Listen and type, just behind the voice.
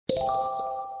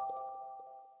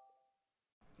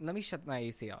Let me shut my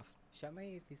AC off. Shut my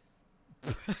AC.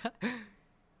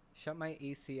 Shut my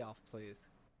AC off, please.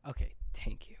 Okay,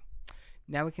 thank you.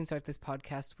 Now we can start this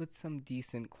podcast with some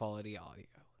decent quality audio.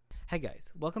 Hey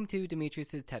guys, welcome to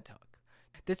Demetrius's TED Talk.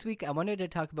 This week I wanted to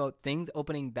talk about things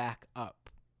opening back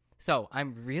up. So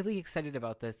I'm really excited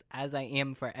about this, as I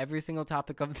am for every single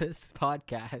topic of this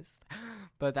podcast,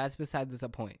 but that's beside the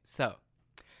point. So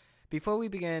before we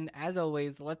begin, as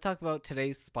always, let's talk about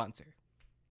today's sponsor.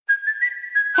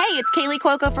 Hey, it's Kaylee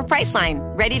Cuoco for Priceline.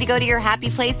 Ready to go to your happy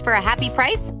place for a happy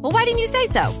price? Well, why didn't you say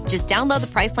so? Just download the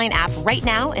Priceline app right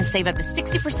now and save up to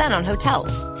 60% on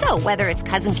hotels. So whether it's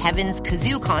Cousin Kevin's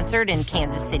Kazoo Concert in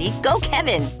Kansas City, go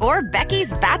Kevin, or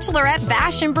Becky's Bachelorette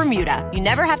Bash in Bermuda, you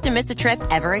never have to miss a trip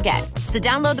ever again. So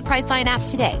download the Priceline app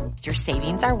today. Your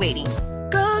savings are waiting.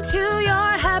 Go to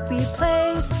your happy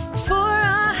place for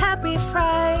a happy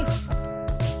price.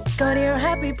 Go to your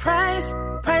happy price,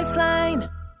 Priceline.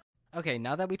 Okay,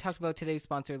 now that we talked about today's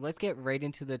sponsor, let's get right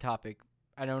into the topic.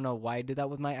 I don't know why I did that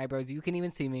with my eyebrows. You can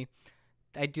even see me.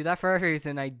 I do that for a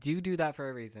reason. I do that for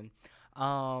a reason.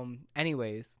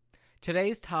 Anyways,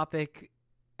 today's topic,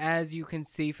 as you can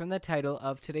see from the title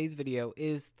of today's video,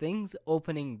 is things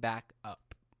opening back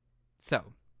up. So,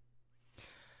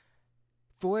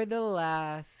 for the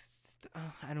last,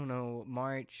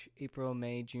 March, April,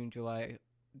 May, June, July,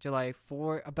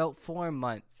 for about 4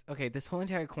 months. Okay, this whole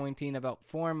entire quarantine, about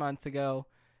 4 months ago,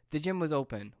 the gym was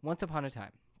open once upon a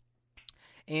time.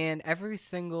 And every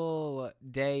single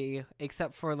day,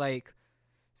 except for like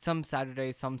some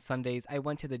Saturdays, some Sundays, I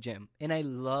went to the gym. And I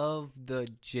love the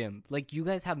gym. Like, you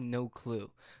guys have no clue.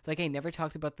 Like, I never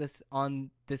talked about this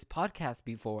on this podcast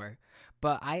before,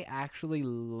 but I actually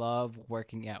love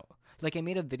working out. Like, I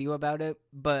made a video about it,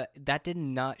 but that did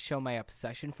not show my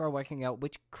obsession for working out,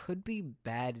 which could be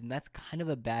bad, and that's kind of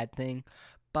a bad thing.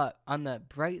 But on the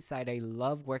bright side, I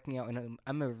love working out, and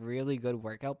I'm a really good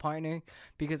workout partner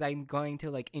because I'm going to,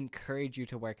 like, encourage you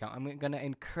to work out. I'm going to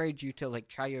encourage you to, like,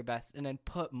 try your best and then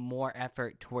put more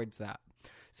effort towards that.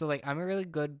 So, like, I'm a really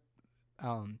good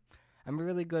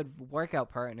workout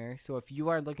partner. So if you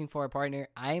are looking for a partner,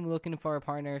 I'm looking for a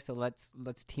partner. So let's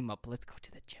team up. Let's go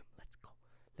to the gym.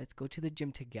 Let's go to the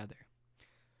gym together.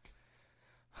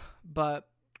 But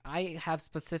I have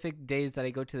specific days that I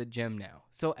go to the gym now.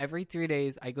 So every 3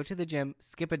 days, I go to the gym,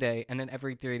 skip a day, and then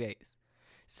every 3 days.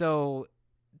 So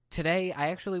today, I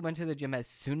actually went to the gym as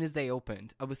soon as they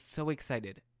opened. I was so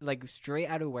excited. Like, straight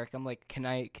out of work, I'm like,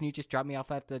 can you just drop me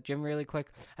off at the gym really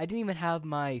quick? I didn't even have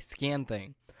my scan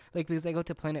thing. Like, because I go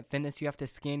to Planet Fitness, you have to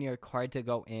scan your card to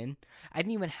go in. I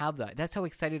didn't even have that. That's how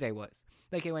excited I was.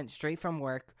 Like, I went straight from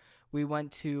work. We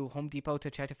went to Home Depot to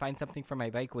try to find something for my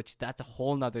bike, which that's a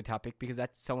whole nother topic because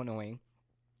that's so annoying.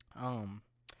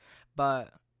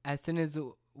 But as soon as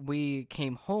we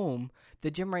came home,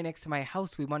 the gym right next to my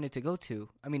house we wanted to go to.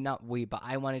 I mean, not we, but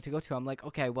I wanted to go to. I'm like,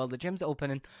 okay, well, the gym's open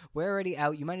and we're already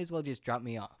out. You might as well just drop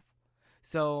me off.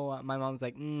 So my mom's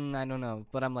like, I don't know.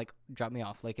 But I'm like, drop me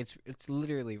off. Like, it's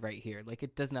literally right here. Like,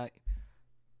 it does not.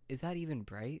 Is that even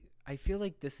bright? I feel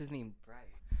like this isn't even bright.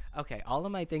 Okay, all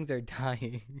of my things are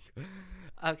dying.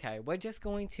 Okay, we're just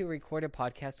going to record a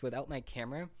podcast without my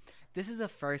camera. This is a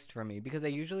first for me because I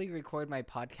usually record my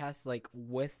podcast like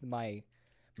with my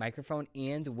microphone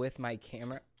and with my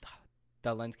camera.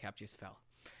 The lens cap just fell.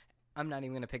 I'm not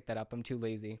even going to pick that up. I'm too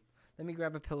lazy. Let me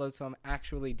grab a pillow so I'm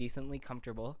actually decently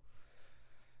comfortable.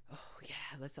 Oh,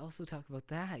 yeah, let's also talk about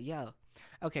that. Yeah.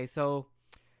 Okay, so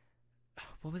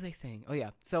what was I saying? Oh, yeah.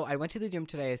 So I went to the gym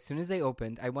today as soon as they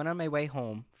opened. I went on my way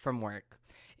home from work,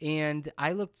 and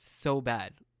I looked so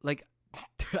bad. Like,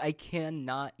 I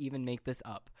cannot even make this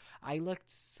up. I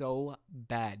looked so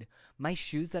bad. My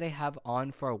shoes that I have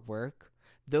on for work,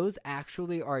 those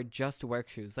actually are just work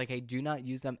shoes. Like, I do not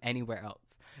use them anywhere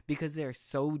else because they're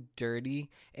so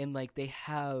dirty, and, like, they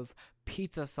have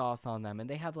pizza sauce on them, and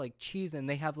they have like cheese, and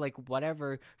they have like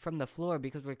whatever from the floor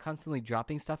because we're constantly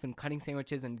dropping stuff and cutting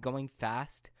sandwiches and going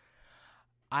fast.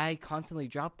 I constantly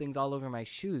drop things all over my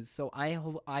shoes. So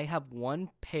I have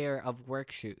one pair of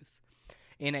work shoes,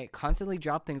 and I constantly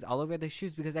drop things all over the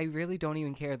shoes because I really don't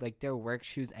even care. Like, they're work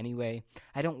shoes anyway.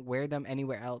 I don't wear them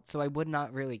anywhere else, so I would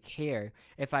not really care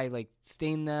if I like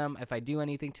stain them, if I do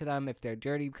anything to them, if they're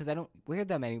dirty, because I don't wear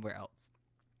them anywhere else.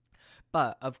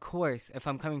 But, of course, if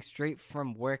I'm coming straight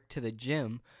from work to the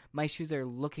gym, my shoes are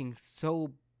looking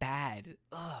so bad.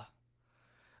 Ugh.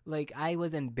 Like, I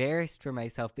was embarrassed for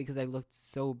myself because I looked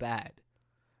so bad.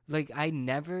 Like, I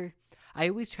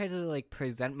always try to, like,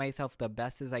 present myself the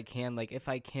best as I can. Like, if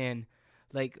I can,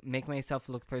 like make myself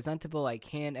look presentable, I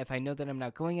can. If I know that I'm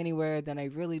not going anywhere, then I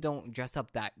really don't dress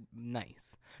up that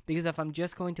nice. Because if I'm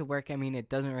just going to work, I mean, it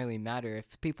doesn't really matter.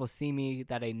 If people see me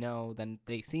that I know, then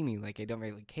they see me. Like, I don't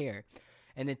really care.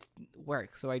 And it's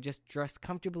work. So I just dress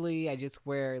comfortably. I just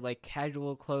wear like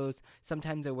casual clothes.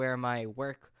 Sometimes I wear my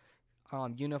work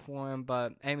uniform,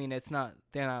 but I mean, they're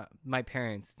not my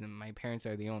parents, and my parents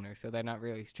are the owner, so they're not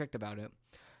really strict about it.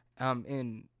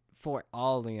 And for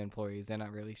all the employees, they're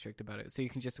not really strict about it. So you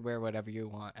can just wear whatever you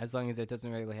want. As long as it doesn't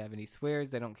really have any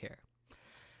swears, they don't care.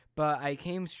 But I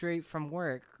came straight from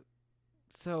work,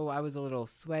 so I was a little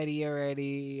sweaty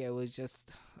already. It was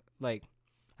just like,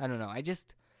 I don't know.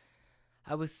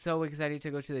 I was so excited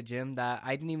to go to the gym that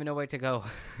I didn't even know where to go.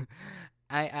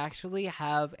 I actually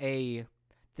have a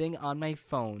thing on my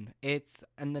phone. It's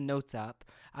in the Notes app.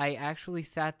 I actually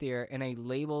sat there and I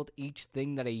labeled each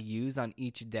thing that I use on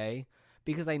each day,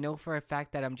 because I know for a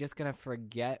fact that I'm just going to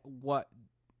forget what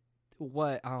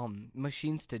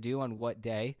machines to do on what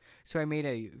day. So I made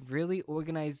a really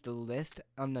organized list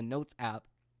on the Notes app,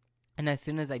 and as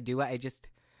soon as I do it, I just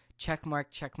check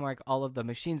mark all of the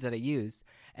machines that I use,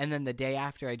 and then the day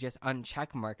after I just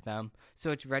uncheck mark them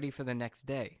so it's ready for the next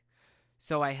day.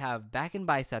 So I have back and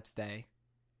biceps day,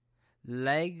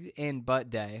 leg and butt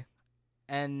day,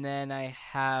 and then I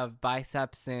have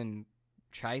biceps and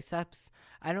triceps.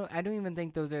 I don't even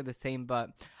think those are the same,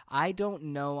 but I don't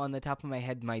know on the top of my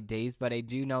head my days, but I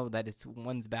do know that it's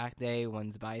one's back day,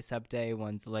 one's bicep day,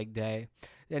 one's leg day,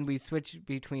 and we switch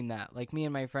between that. Like, me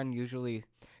and my friend usually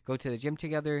go to the gym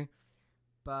together,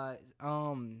 but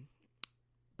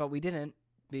we didn't,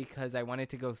 because I wanted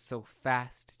to go so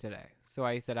fast today. So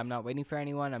I said, I'm not waiting for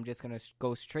anyone. I'm just going to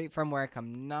go straight from work.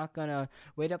 I'm not going to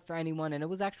wait up for anyone. And it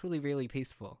was actually really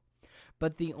peaceful.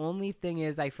 But the only thing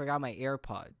is, I forgot my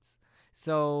AirPods.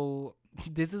 So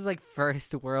this is like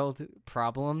first world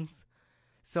problems.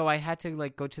 So I had to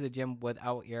like go to the gym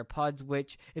without AirPods,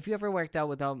 which if you ever worked out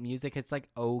without music, it's like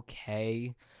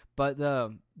okay. But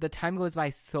the time goes by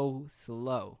so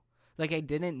slow. Like, I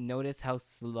didn't notice how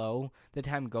slow the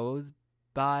time goes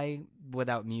by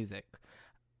without music.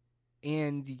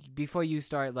 And before you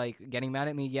start like getting mad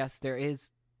at me, yes, there is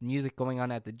music going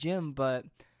on at the gym, but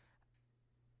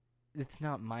it's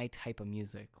not my type of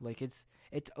music. Like, it's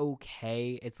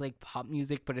okay. It's like pop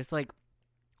music, but it's like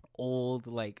old,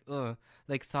 like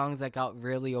songs that got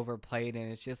really overplayed,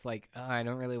 and it's just like I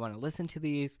don't really want to listen to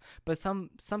these. But some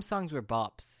songs were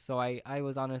bops, so I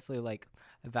was honestly like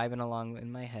vibing along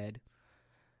in my head.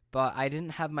 But I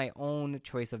didn't have my own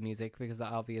choice of music because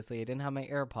obviously I didn't have my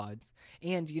AirPods.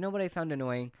 And you know what I found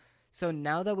annoying? So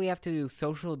now that we have to do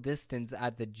social distance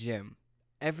at the gym,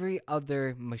 every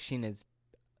other machine is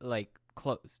like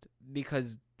closed,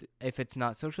 because if it's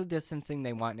not social distancing,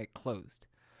 they want it closed.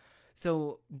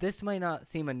 So this might not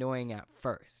seem annoying at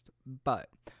first, but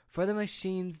for the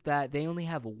machines that they only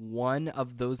have one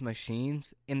of those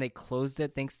machines and they closed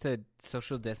it thanks to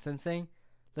social distancing,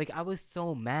 like, I was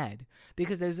so mad,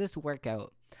 because there's this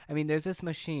workout. I mean, there's this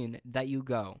machine that you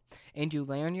go and you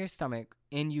lay on your stomach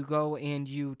and you go and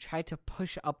you try to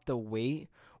push up the weight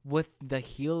with the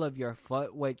heel of your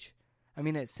foot, which, I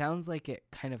mean, it sounds like it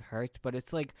kind of hurts, but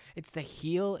it's like, it's the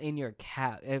heel in your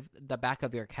calf, the back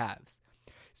of your calves.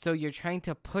 So you're trying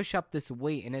to push up this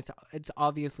weight, and it's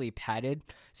obviously padded.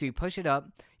 So you push it up,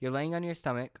 you're laying on your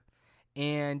stomach,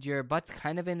 and your butt's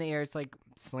kind of in the air. It's like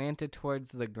slanted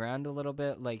towards the ground a little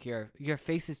bit. Like your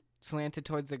face is slanted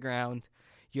towards the ground.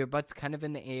 Your butt's kind of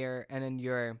in the air, and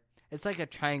then it's like a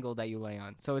triangle that you lay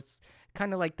on. So it's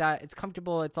kind of like that. It's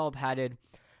comfortable. It's all padded,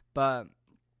 but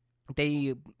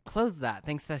they closed that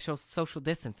thanks to social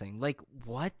distancing. Like,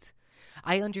 what?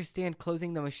 I understand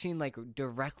closing the machine like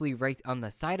directly right on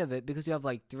the side of it because you have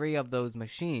like 3 of those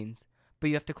machines, but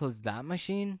you have to close that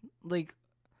machine? Like,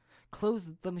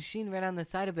 close the machine right on the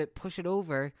side of it, push it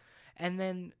over, and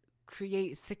then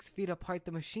create 6 feet apart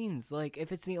the machines. Like,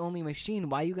 if it's the only machine,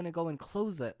 why are you gonna go and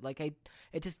close it? Like,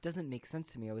 it just doesn't make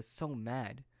sense to me. I was so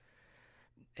mad.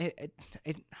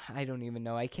 I don't even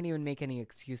know. I can't even make any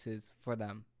excuses for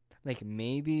them. Like,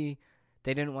 maybe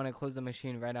they didn't want to close the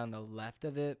machine right on the left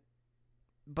of it,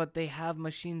 but they have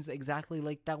machines exactly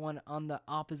like that one on the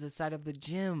opposite side of the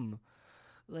gym.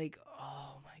 Like,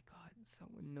 oh my god, it's so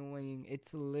annoying.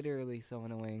 It's literally so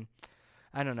annoying.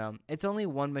 I don't know. It's only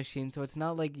one machine, so it's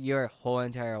not like your whole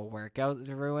entire workout is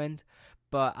ruined.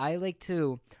 But I like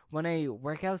to, when I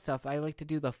work out stuff, I like to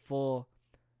do the full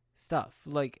stuff.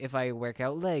 Like, if I work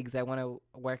out legs, I want to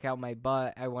work out my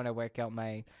butt. I want to work out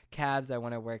my calves. I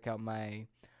want to work out my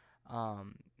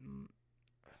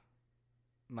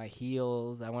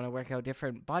heels. I want to work out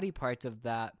different body parts of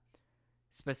that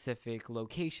specific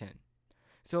location.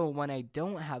 So when I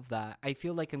don't have that, I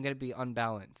feel like I'm going to be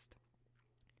unbalanced.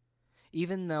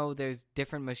 Even though there's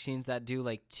different machines that do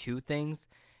like 2 things,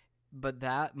 but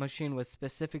that machine was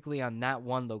specifically on that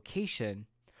one location.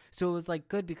 So it was like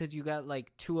good because you got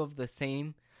like 2 of the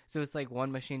same. So it's like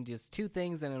one machine does 2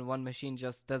 things and then one machine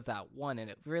just does that one, and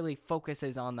it really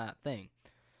focuses on that thing.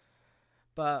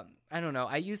 But I don't know.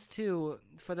 I used to,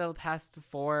 for the past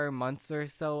 4 months or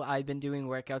so, I've been doing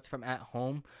workouts from at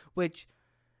home, which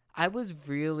I was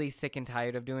really sick and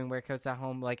tired of doing workouts at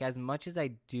home. Like, as much as I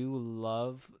do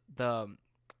love the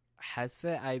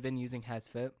HasFit, I've been using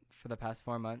HasFit for the past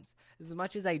 4 months. As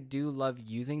much as I do love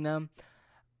using them,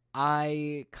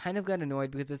 I kind of got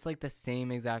annoyed because it's like the same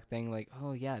exact thing. Like,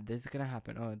 oh yeah, this is going to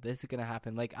happen. Oh, this is going to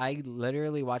happen. Like, I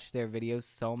literally watch their videos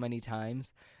so many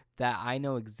times that I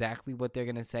know exactly what they're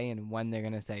going to say and when they're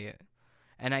going to say it.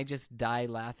 And I just die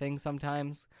laughing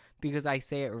sometimes because I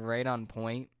say it right on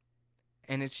point.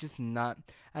 And it's just not,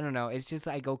 I don't know, it's just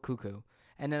I go cuckoo.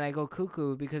 And then I go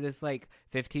cuckoo because it's like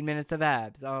 15 minutes of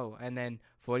abs, and then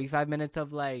 45 minutes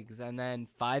of legs, and then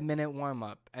 5-minute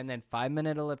warm-up, and then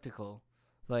 5-minute elliptical.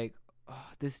 Like,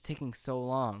 this is taking so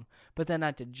long. But then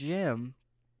at the gym,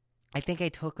 I think I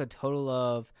took a total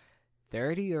of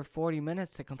 30 or 40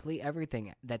 minutes to complete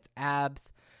everything. That's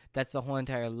abs, that's the whole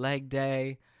entire leg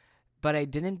day. But I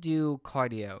didn't do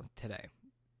cardio today.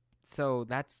 So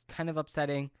that's kind of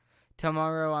upsetting.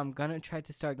 Tomorrow, I'm going to try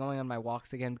to start going on my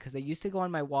walks again because I used to go on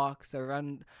my walks I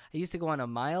used to go on a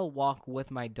mile walk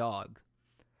with my dog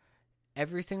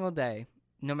every single day,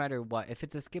 no matter what. If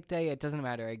it's a skip day, it doesn't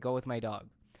matter. I go with my dog.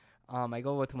 I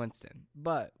go with Winston.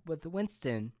 But with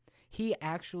Winston, he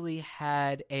actually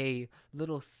had a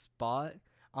little spot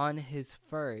on his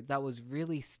fur that was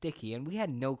really sticky, and we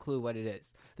had no clue what it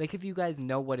is. Like, if you guys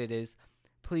know what it is,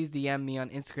 please DM me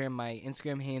on Instagram. My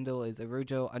Instagram handle is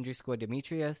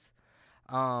Arujo_Demetrius.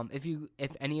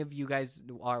 If any of you guys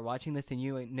are watching this and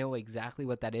you know exactly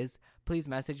what that is, please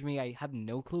message me. I have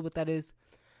no clue what that is.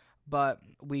 But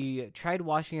we tried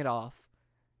washing it off.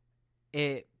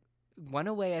 It went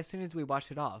away as soon as we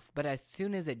washed it off. But as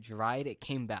soon as it dried, it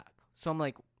came back. So I'm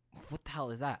like, what the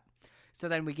hell is that? So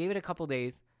then we gave it a couple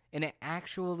days, and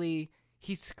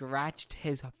he scratched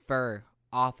his fur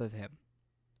off of him.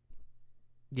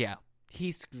 Yeah,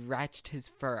 he scratched his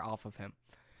fur off of him.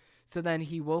 So then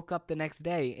he woke up the next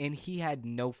day, and he had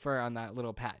no fur on that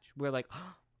little patch. We're like,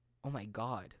 oh my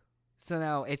God. So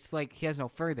now it's like he has no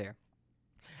fur there.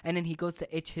 And then he goes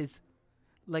to itch his,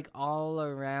 like, all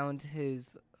around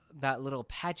that little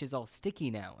patch is all sticky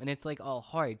now. And it's like all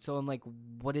hard. So I'm like,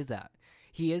 what is that?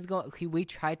 We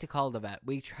tried to call the vet.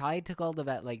 We tried to call the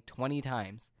vet like 20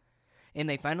 times. And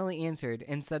they finally answered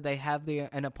and said they have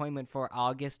an appointment for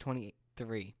August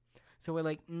 23. So we're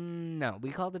like, no.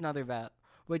 We called another vet,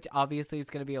 which obviously is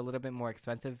going to be a little bit more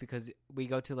expensive because we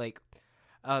go to like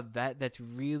a vet that's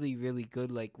really, really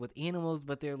good, like with animals,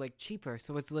 but they're like cheaper.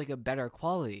 So it's like a better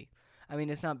quality. I mean,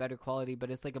 it's not better quality, but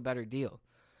it's like a better deal.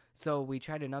 So we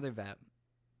tried another vet,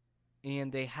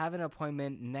 and they have an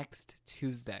appointment next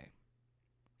Tuesday.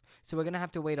 So we're going to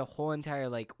have to wait a whole entire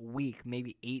like week,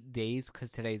 maybe 8 days,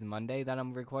 because today's Monday that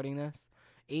I'm recording this.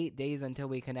 8 days until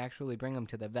we can actually bring him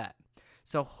to the vet.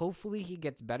 So hopefully he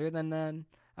gets better from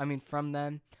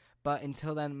then. But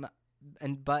until then,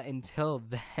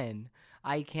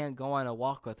 I can't go on a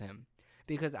walk with him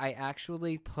because I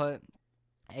actually put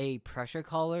a pressure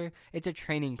collar. It's a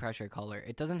training pressure collar.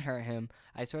 It doesn't hurt him.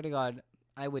 I swear to God,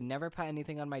 I would never put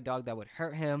anything on my dog that would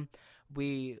hurt him.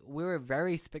 We were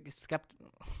very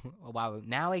skeptical. Wow,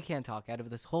 now I can't talk. Out of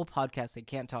this whole podcast, I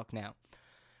can't talk now.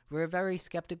 We were very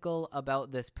skeptical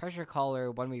about this pressure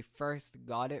collar when we first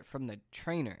got it from the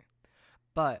trainer.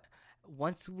 But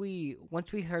once we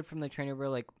heard from the trainer, we're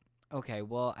like, okay,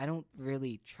 well, I don't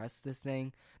really trust this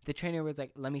thing. The trainer was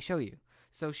like, let me show you.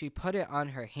 So she put it on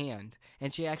her hand,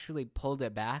 and she actually pulled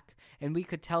it back, and we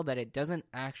could tell that it doesn't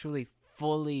actually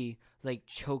fully, like,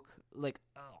 choke, like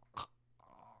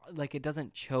it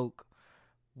doesn't choke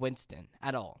Winston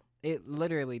at all. It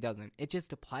literally doesn't. It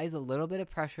just applies a little bit of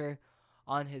pressure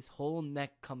on his whole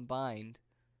neck combined,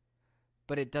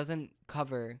 but it doesn't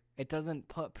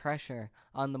put pressure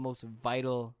on the most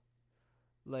vital,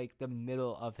 like, the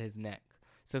middle of his neck.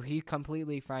 So he's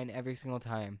completely fine every single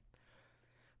time.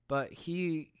 But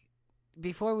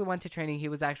before we went to training, he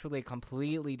was actually a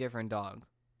completely different dog.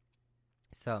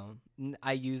 So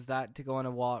I use that to go on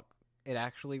a walk. It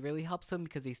actually really helps him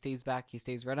because he stays back. He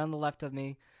stays right on the left of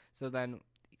me. So then,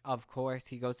 of course,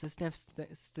 he goes to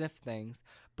sniff things.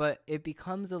 But it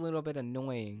becomes a little bit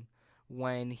annoying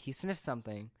when he sniffs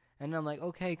something. And I'm like,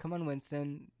 okay, come on,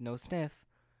 Winston, no sniff.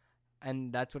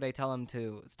 And that's what I tell him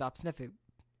to stop sniffing.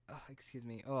 excuse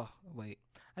me. Oh, wait.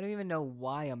 I don't even know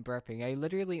why I'm burping. I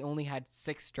literally only had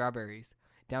 6 strawberries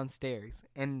downstairs,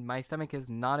 and my stomach is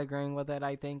not agreeing with it,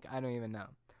 I think. I don't even know.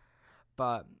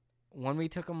 But when we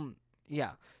took him,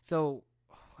 yeah. So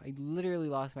I literally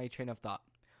lost my train of thought.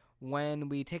 When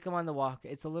we take him on the walk,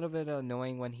 it's a little bit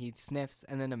annoying when he sniffs,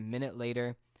 and then a minute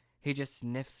later, he just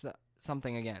sniffs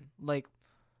something again. Like,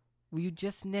 well, you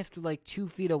just sniffed like 2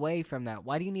 feet away from that.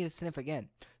 Why do you need to sniff again?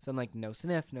 So I'm like, no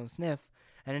sniff, no sniff.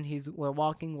 And then we're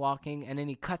walking, and then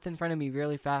he cuts in front of me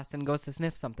really fast and goes to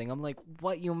sniff something. I'm like,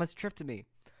 what? You almost tripped me.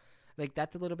 Like,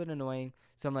 that's a little bit annoying.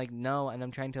 So I'm like, no, and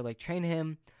I'm trying to like train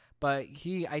him. But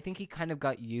I think he kind of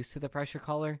got used to the pressure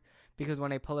collar, because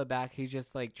when I pull it back, he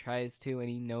just like tries to, and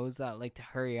he knows that like to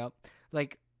hurry up.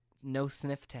 Like, no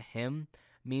sniff to him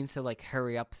means to like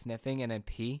hurry up sniffing and then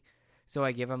pee. So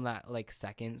I give him that like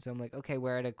second. So I'm like, okay,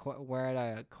 we're at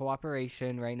a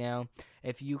cooperation right now.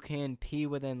 If you can pee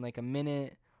within like a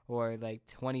minute or like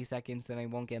 20 seconds, then I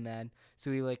won't get mad.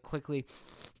 So he like quickly.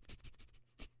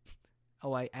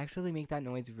 Oh, I actually make that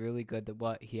noise really good.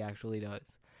 What he actually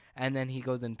does. And then he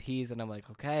goes and pees, and I'm like,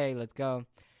 okay, let's go.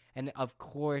 And of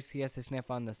course, he has to sniff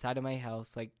on the side of my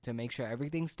house, like, to make sure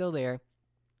everything's still there.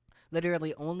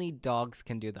 Literally, only dogs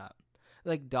can do that.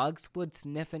 Like, dogs would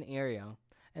sniff an area,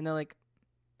 and they're like,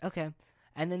 okay.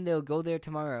 And then they'll go there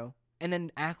tomorrow, and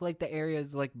then act like the area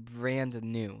is, like, brand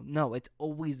new. No, it's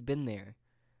always been there.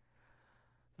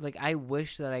 Like, I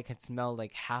wish that I could smell,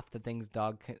 like, half the things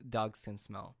dogs can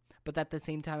smell. But at the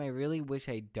same time, I really wish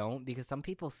I don't, because some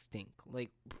people stink.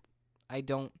 Like, I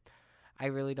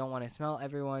really don't want to smell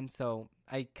everyone, so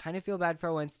I kind of feel bad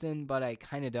for Winston, but I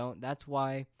kind of don't. That's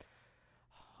why,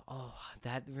 oh,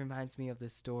 that reminds me of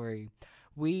this story.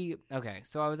 Okay,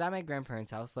 so I was at my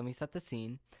grandparents' house. Let me set the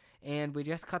scene, and we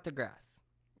just cut the grass.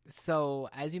 So,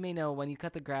 as you may know, when you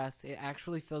cut the grass, it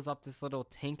actually fills up this little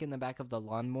tank in the back of the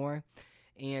lawnmower,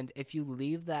 and if you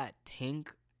leave that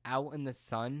tank out in the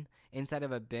sun instead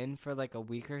of a bin for like a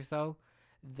week or so,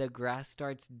 the grass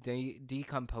starts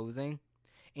decomposing,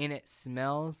 and it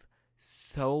smells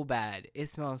so bad. It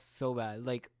smells so bad.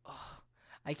 Like,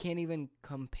 I can't even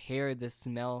compare the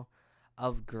smell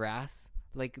of grass,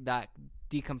 like that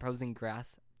decomposing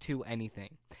grass, to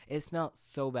anything. It smells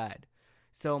so bad.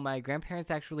 So my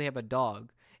grandparents actually have a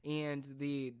dog, and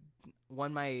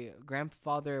when my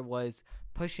grandfather was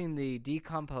pushing the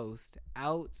decomposed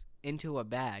out into a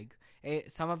bag,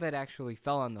 some of it actually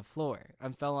fell on the floor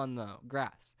and fell on the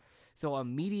grass. So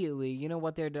immediately, you know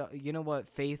what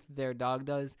Faith, their dog,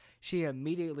 does? She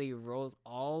immediately rolls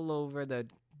all over the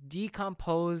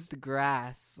decomposed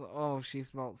grass. Oh, she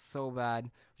smelled so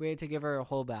bad. We had to give her a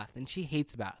whole bath, and she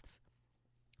hates baths.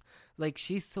 Like,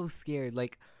 she's so scared.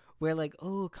 Like, we're like,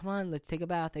 oh, come on, let's take a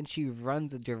bath, and she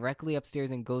runs directly upstairs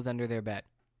and goes under their bed.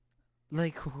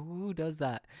 Like, who does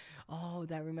that? Oh,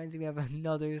 that reminds me of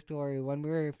another story. When we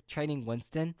were training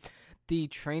Winston, the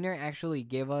trainer actually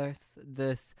gave us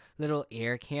this little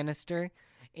air canister,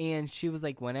 and she was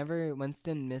like, whenever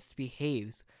Winston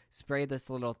misbehaves, spray this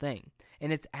little thing.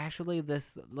 And it's actually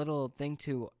this little thing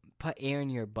to put air in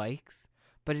your bikes,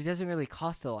 but it doesn't really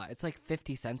cost a lot. It's like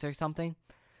 50 cents or something.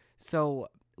 So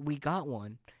we got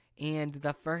one. And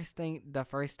the first time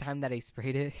that I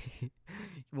sprayed it,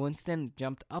 Winston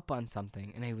jumped up on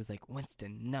something. And I was like,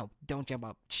 Winston, no, don't jump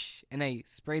up. And I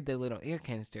sprayed the little air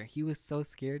canister. He was so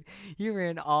scared. He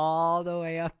ran all the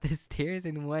way up the stairs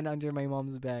and went under my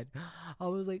mom's bed. I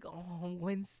was like, oh,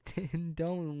 Winston,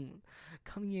 don't.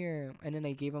 Come here. And then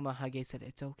I gave him a hug. I said,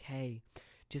 it's okay.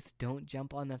 Just don't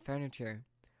jump on the furniture.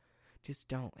 Just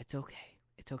don't. It's okay.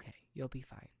 It's okay. You'll be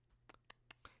fine.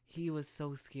 He was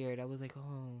so scared. I was like,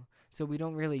 oh. So we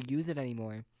don't really use it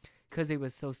anymore because he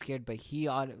was so scared. But he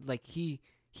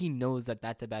knows that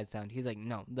that's a bad sound. He's like,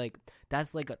 no. Like,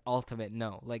 that's like an ultimate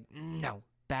no. Like, no.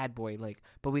 Bad boy. Like,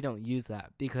 but we don't use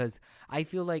that because I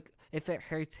feel like if it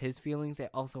hurts his feelings,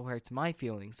 it also hurts my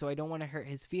feelings. So I don't want to hurt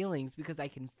his feelings because I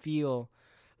can feel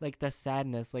like the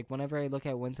sadness. Like, whenever I look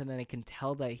at Winston and I can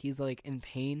tell that he's like in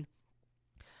pain,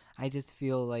 I just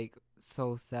feel like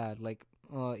so sad. Like,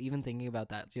 even thinking about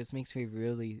that just makes me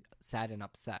really sad and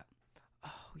upset.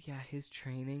 Oh, yeah, his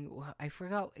training. Well, I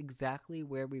forgot exactly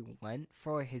where we went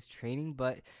for his training,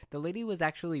 but the lady was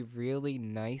actually really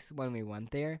nice when we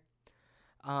went there.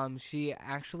 She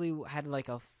actually had like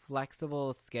a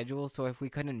flexible schedule, so if we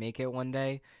couldn't make it one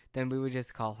day, then we would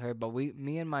just call her. But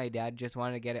me and my dad just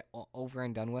wanted to get it over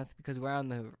and done with because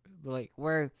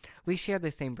we share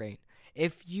the same brain.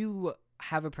 If you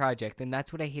have a project, and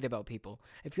that's what I hate about people.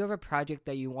 If you have a project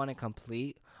that you want to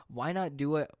complete, why not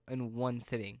do it in one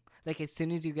sitting? Like, as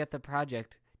soon as you get the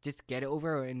project, just get it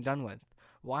over and done with.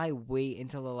 Why wait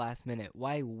until the last minute?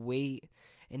 Why wait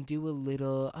and do a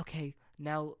little, okay,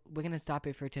 now we're going to stop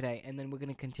it for today, and then we're going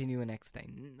to continue the next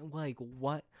day. Like,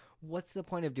 what? What's the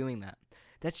point of doing that?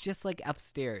 That's just like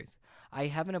upstairs. I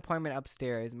have an apartment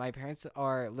upstairs. My parents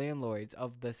are landlords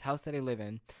of this house that I live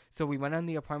in. So we went on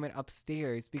the apartment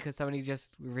upstairs because somebody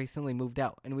just recently moved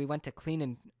out. And we went to clean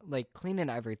and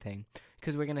everything.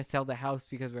 Because we're going to sell the house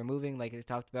because we're moving, like I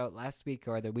talked about last week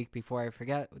or the week before. I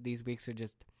forget. These weeks are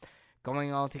just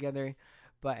going all together.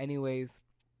 But anyways,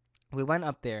 we went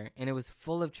up there and it was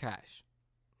full of trash.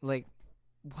 Like,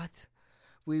 what?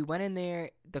 We went in there.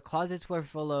 The closets were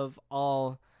full of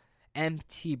all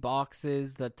empty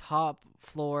boxes. The top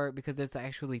floor, because there's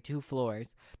actually 2 floors,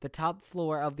 the top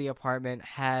floor of the apartment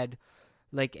had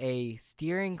like a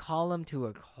steering column to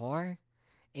a car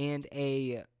and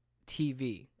a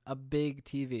TV, a big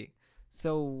TV.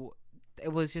 So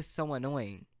it was just so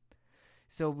annoying.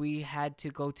 So we had to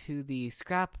go to the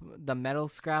metal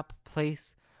scrap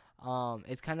place.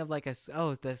 It's kind of like it's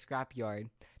the scrap yard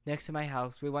next to my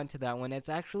house. We went to that one. It's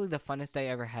actually the funnest I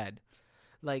ever had.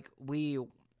 Like,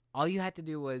 all you had to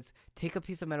do was take a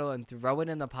piece of metal and throw it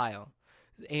in the pile.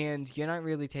 And you're not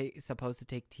really supposed to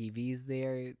take TVs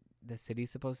there. The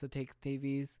city's supposed to take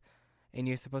TVs. And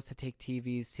you're supposed to take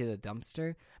TVs to the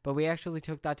dumpster. But we actually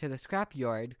took that to the scrap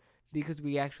yard because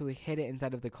we actually hid it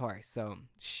inside of the car. So,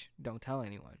 don't tell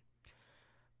anyone.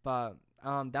 But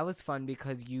that was fun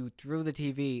because you threw the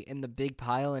TV in the big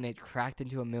pile and it cracked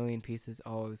into a million pieces.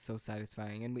 Oh, it was so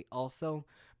satisfying. And we also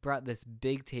brought this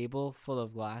big table full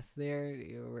of glass there.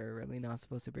 We're really not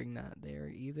supposed to bring that there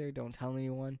either. Don't tell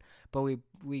anyone. But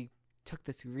we took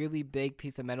this really big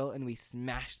piece of metal and we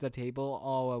smashed the table.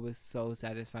 Oh, it was so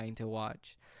satisfying to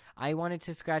watch. I wanted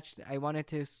to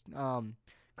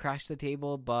crash the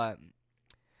table, but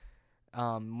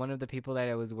one of the people that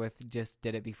I was with just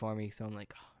did it before me. So I'm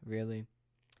like, oh, really?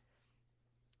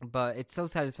 But it's so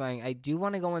satisfying. I do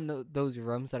want to go in those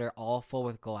rooms that are all full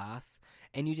with glass,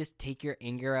 and you just take your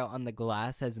anger out on the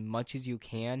glass as much as you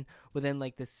can within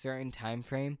like this certain time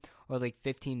frame, or like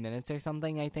 15 minutes or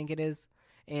something, I think it is.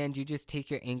 And you just take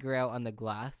your anger out on the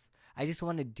glass. I just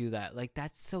want to do that. Like,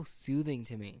 that's so soothing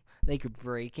to me. Like,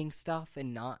 breaking stuff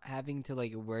and not having to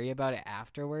like worry about it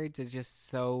afterwards is just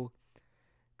so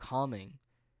calming.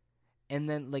 And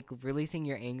then like releasing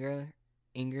your anger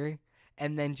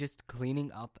and then just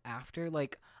cleaning up after.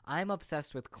 Like, I'm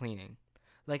obsessed with cleaning.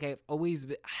 Like, I've always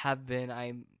have been.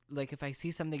 I'm like, if I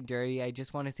see something dirty, I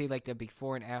just want to see like the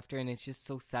before and after, and it's just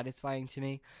so satisfying to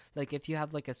me. Like, if you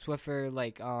have like a Swiffer,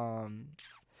 like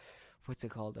what's it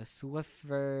called? A Swiffer,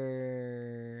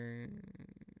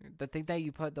 the thing that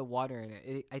you put the water in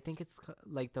it. I think it's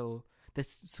like the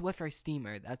Swiffer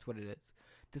steamer. That's what it is.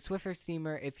 The Swiffer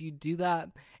steamer. If you do that,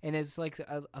 and it's like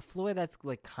a floor that's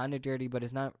like kind of dirty, but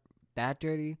it's not that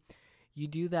dirty, you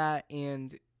do that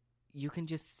and you can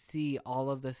just see all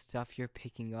of the stuff you're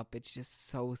picking up. It's just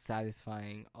so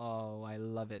satisfying. Oh, I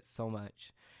love it so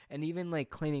much. And even like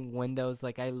cleaning windows,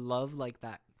 like I love like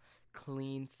that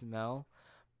clean smell.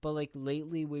 But like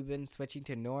lately we've been switching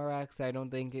to Norax. I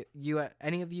don't think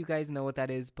any of you guys know what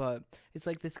that is, but it's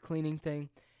like this cleaning thing,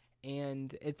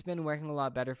 and it's been working a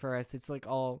lot better for us. It's like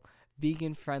all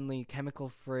vegan friendly, chemical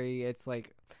free. It's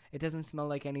like, it doesn't smell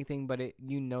like anything, but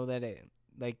that it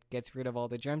like gets rid of all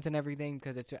the germs and everything,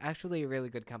 because it's actually a really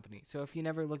good company. So if you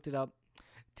never looked it up,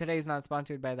 today's not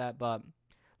sponsored by that, but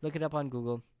look it up on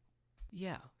Google.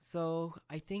 Yeah, so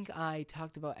I think I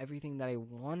talked about everything that I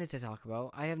wanted to talk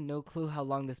about. I have no clue how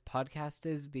long this podcast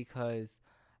is because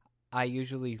I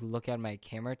usually look at my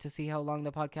camera to see how long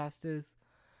the podcast is.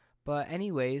 But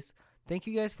anyways, thank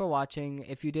you guys for watching.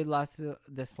 If you did last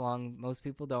this long, most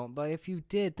people don't. But if you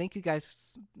did, thank you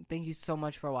guys. Thank you so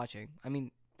much for watching. I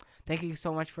mean, thank you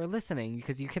so much for listening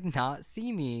because you could not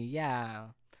see me. Yeah.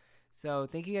 So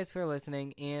thank you guys for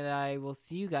listening, and I will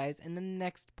see you guys in the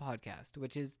next podcast,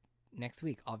 which is next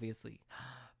week, obviously.